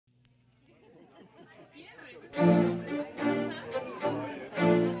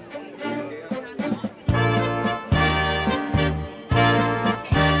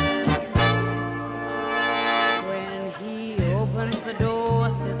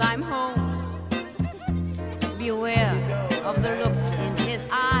I'm home. Beware of the look in his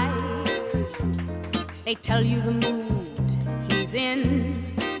eyes. They tell you the mood he's in.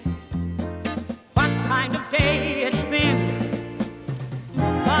 What kind of day it's been.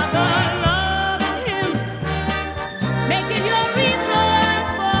 For the love of him, make it your reason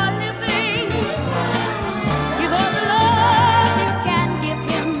for living. Give all the love you can give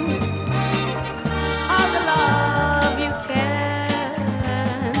him, all the love you can.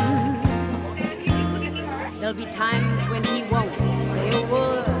 There'll be times when he won't say a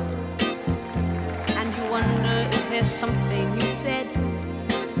word, and you wonder if there's something you said.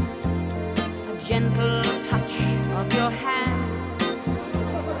 A gentle touch of your hand.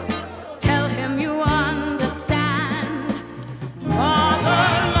 Tell him you understand. For the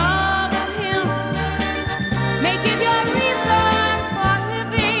love of him, make it your reason for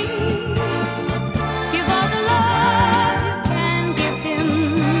living. Give all the love you can give him,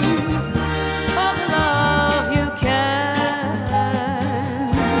 all the love you can.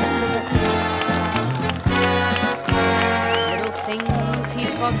 Little things he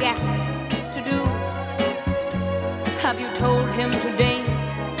forgets to do. Have you told him today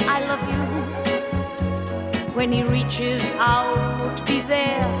I love you? When he reaches out, be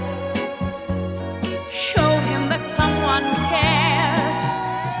there.